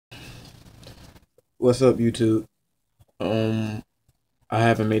What's up, YouTube? Um, I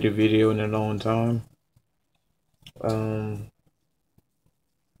haven't made a video in a long time. Um,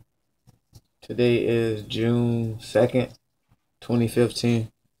 Today is June 2nd,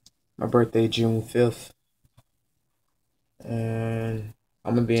 2015. My birthday, June 5th, and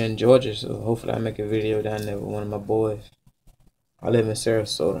I'm gonna be in Georgia, so hopefully I make a video down there with one of my boys. I live in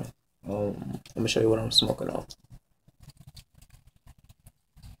Sarasota. I'm gonna show you what I'm smoking on.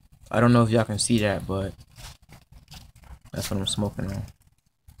 I don't know if y'all can see that, but that's what I'm smoking on.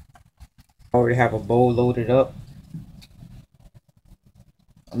 I already have a bowl loaded up.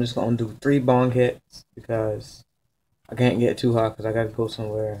 I'm just gonna do 3 bong hits because I can't get too hot because I gotta go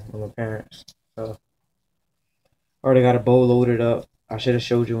somewhere with my parents. So I already got a bowl loaded up. I should have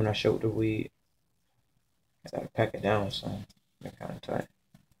showed you when I showed the weed. I gotta pack it down so it's kind of tight.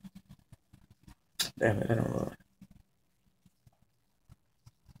 Damn it, I don't know.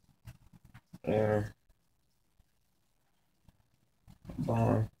 Yeah,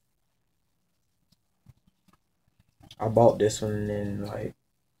 Bong. I bought this one in like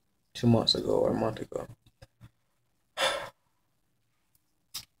 2 months ago or a month ago.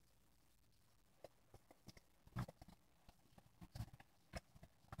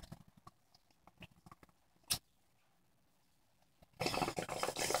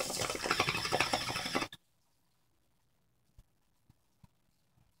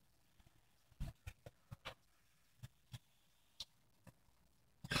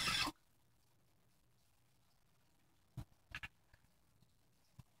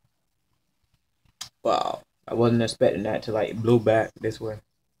 Wow, I wasn't expecting that to like blow back this way.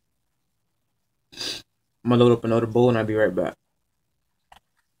 I'm gonna load up another bowl and I'll be right back.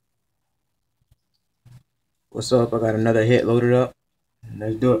 What's up? I got another hit loaded up.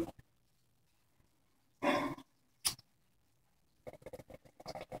 Let's do it.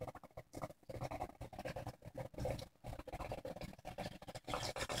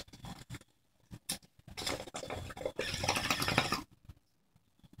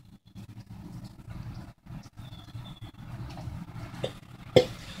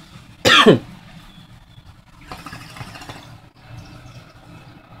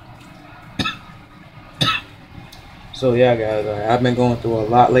 So yeah, guys, I've been going through a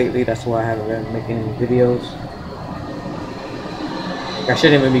lot lately. That's why I haven't been making any videos. Like, I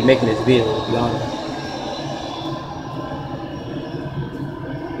shouldn't even be making this video, to be honest.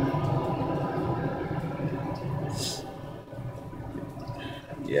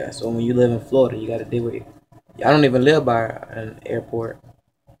 Yeah, so when you live in Florida, you gotta deal with it. I don't even live by an airport.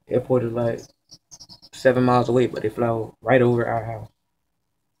 Airport is like 7 miles away, but they fly right over our house.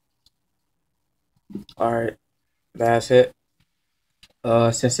 All right, last hit.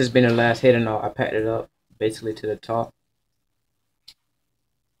 Since it's been the last hit and all, I packed it up basically to the top.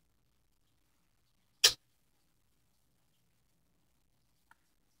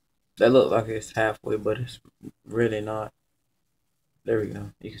 That look like it's halfway, but it's really not. There we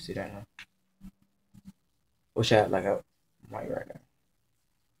go. You can see that now. Wish I had like a mic right now.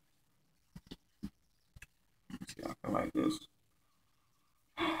 See, I feel like this.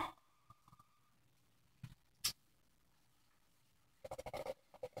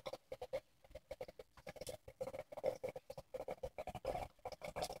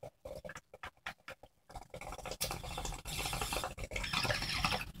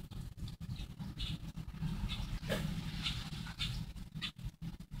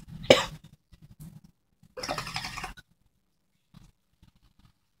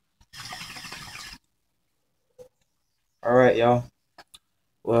 All right, y'all.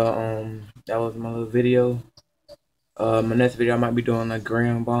 Well, that was my little video. My next video I might be doing like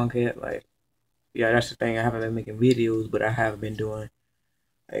gram bong hit. Like, yeah, that's the thing. I haven't been making videos, but I have been doing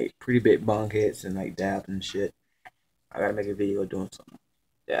like pretty big bong hits and like dabs and shit. I gotta make a video doing some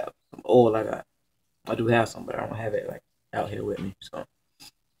dab, some oil. I do have some, but I don't have it like out here with me. So,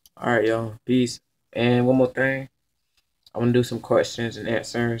 all right, y'all. Peace. And one more thing, I want to do some questions and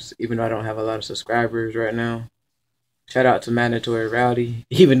answers, even though I don't have a lot of subscribers right now. Shout out to Mandatory Rowdy,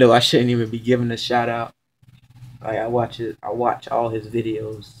 even though I shouldn't even be giving a shout out. Like I watch it, I watch all his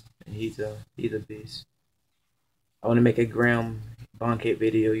videos, and he's a beast. I want to make a gram bonket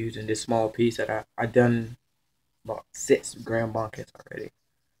video using this small piece that I done about 6 gram bonkets already.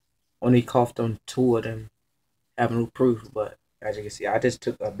 Only coughed on 2 of them, have no proof, but as you can see, I just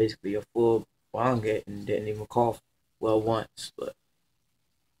took basically a full bonket and didn't even cough well once. But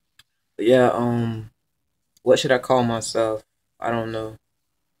yeah, what should I call myself? I don't know.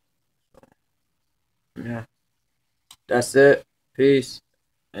 Yeah, that's it. Peace,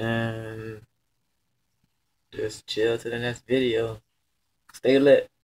 and just chill to the next video. Stay lit.